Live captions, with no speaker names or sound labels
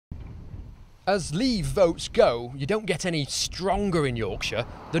As Leave votes go, you don't get any stronger in Yorkshire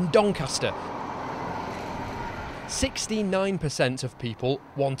than Doncaster. 69% of people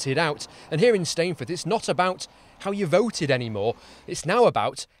wanted out. And here in Stainforth, it's not about how you voted anymore. It's now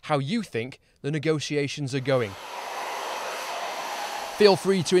about how you think the negotiations are going. Feel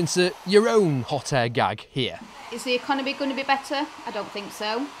free to insert your own hot air gag here. Is the economy going to be better? I don't think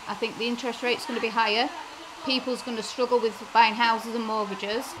so. I think the interest rate's going to be higher. People's going to struggle with buying houses and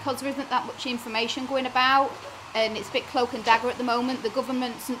mortgages because there isn't that much information going about, and it's a bit cloak and dagger at the moment. The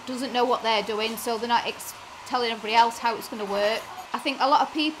government doesn't know what they're doing, so they're not telling everybody else how it's going to work. I think a lot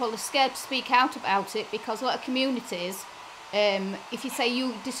of people are scared to speak out about it because a lot of communities, if you say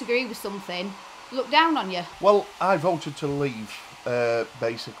you disagree with something, look down on you. Well, I voted to leave,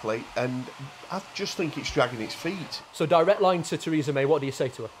 basically, and I just think it's dragging its feet. So direct line to Theresa May, what do you say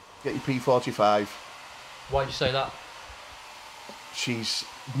to her? Get your P45. Why do you say that?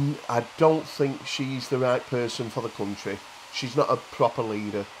 I don't think she's the right person for the country. She's not a proper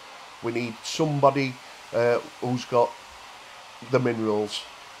leader. We need somebody who's got the minerals,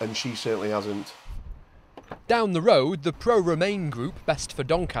 and she certainly hasn't. Down the road, the pro-Remain group Best for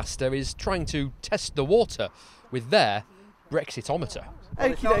Doncaster is trying to test the water with their Brexitometer.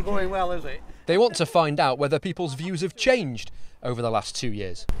 Well, it's not going well, is it? They want to find out whether people's views have changed over the last 2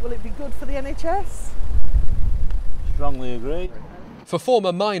 years. Will it be good for the NHS? Strongly agree. For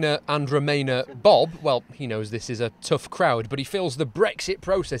former miner and Remainer Bob, well, he knows this is a tough crowd, but he feels the Brexit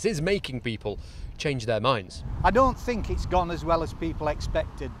process is making people change their minds. I don't think it's gone as well as people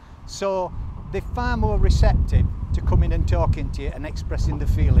expected, so they're far more receptive to coming and talking to you and expressing the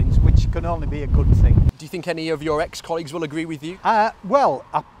feelings, which can only be a good thing. Do you think any of your ex-colleagues will agree with you?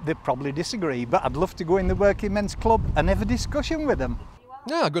 They probably disagree, but I'd love to go in the working men's club and have a discussion with them.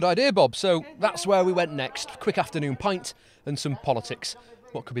 Yeah, good idea, Bob. So that's where we went next. Quick afternoon pint and some politics.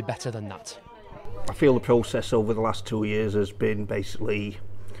 What could be better than that? I feel the process over the last 2 years has been basically,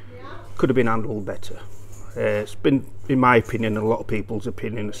 could have been handled better. It's been, in my opinion, and a lot of people's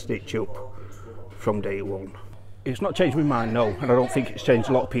opinion, a stitch up from day one. It's not changed my mind, no, and I don't think it's changed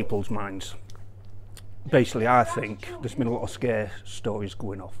a lot of people's minds. Basically, I think there's been a lot of scare stories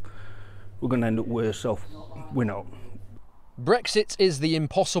going off. We're going to end up worse off. We're not. Brexit is the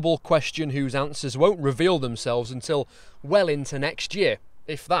impossible question whose answers won't reveal themselves until well into next year,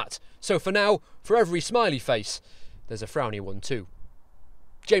 if that. So for now, for every smiley face, there's a frowny one too.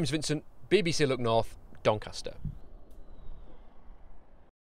 James Vincent, BBC Look North, Doncaster.